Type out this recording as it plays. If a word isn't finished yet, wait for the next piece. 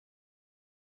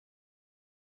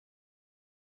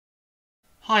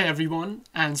Hi everyone,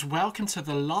 and welcome to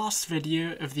the last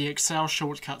video of the Excel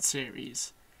shortcut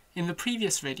series. In the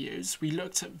previous videos, we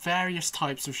looked at various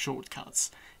types of shortcuts,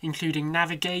 including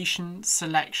navigation,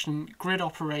 selection, grid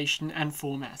operation, and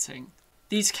formatting.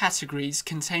 These categories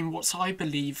contain what I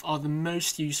believe are the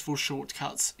most useful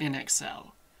shortcuts in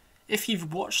Excel. If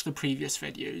you've watched the previous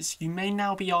videos, you may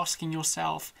now be asking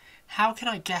yourself, how can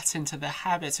I get into the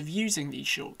habit of using these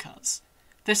shortcuts?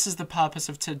 This is the purpose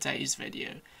of today's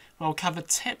video, where I'll cover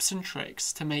tips and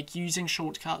tricks to make using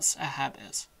shortcuts a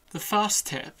habit. The first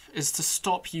tip is to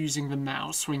stop using the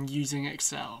mouse when using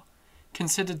Excel.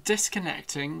 Consider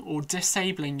disconnecting or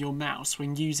disabling your mouse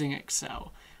when using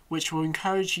Excel, which will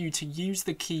encourage you to use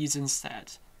the keys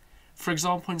instead. For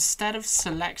example, instead of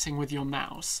selecting with your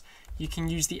mouse, you can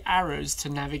use the arrows to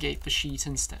navigate the sheet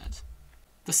instead.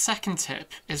 The second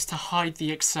tip is to hide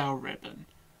the Excel ribbon.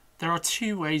 There are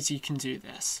two ways you can do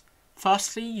this.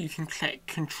 Firstly, you can click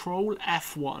Ctrl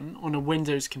F1 on a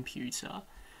Windows computer,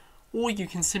 or you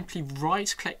can simply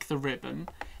right-click the ribbon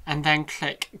and then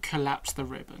click Collapse the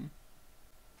ribbon.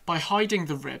 By hiding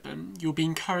the ribbon, you'll be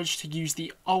encouraged to use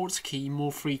the Alt key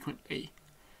more frequently.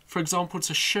 For example,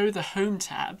 to show the Home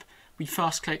tab, we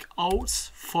first click Alt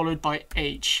followed by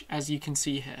H, as you can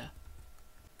see here.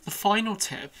 The final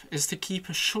tip is to keep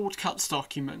a shortcuts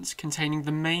document containing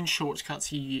the main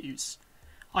shortcuts you use.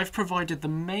 I've provided the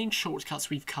main shortcuts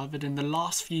we've covered in the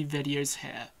last few videos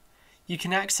here. You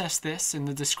can access this in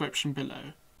the description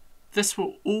below. This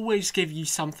will always give you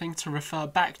something to refer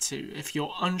back to if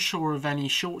you're unsure of any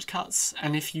shortcuts,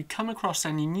 and if you come across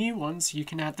any new ones, you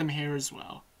can add them here as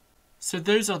well. So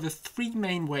those are the three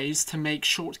main ways to make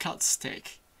shortcuts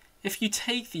stick. If you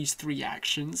take these three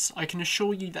actions, I can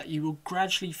assure you that you will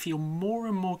gradually feel more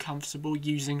and more comfortable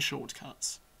using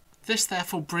shortcuts. This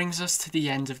therefore brings us to the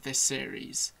end of this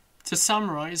series. To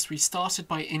summarise, we started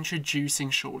by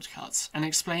introducing shortcuts and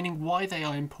explaining why they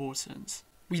are important.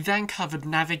 We then covered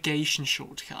navigation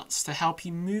shortcuts to help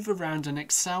you move around an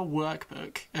Excel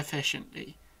workbook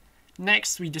efficiently.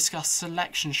 Next, we discussed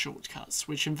selection shortcuts,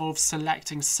 which involve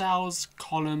selecting cells,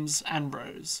 columns, and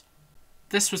rows.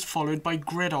 This was followed by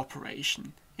grid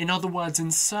operation, in other words,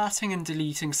 inserting and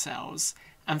deleting cells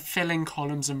and filling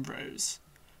columns and rows.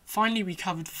 Finally, we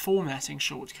covered formatting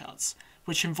shortcuts,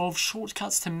 which involve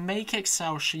shortcuts to make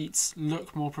Excel sheets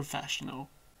look more professional.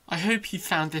 I hope you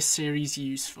found this series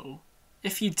useful.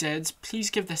 If you did, please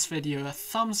give this video a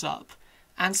thumbs up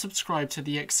and subscribe to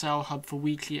the Excel Hub for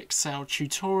weekly Excel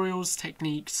tutorials,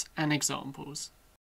 techniques, and examples.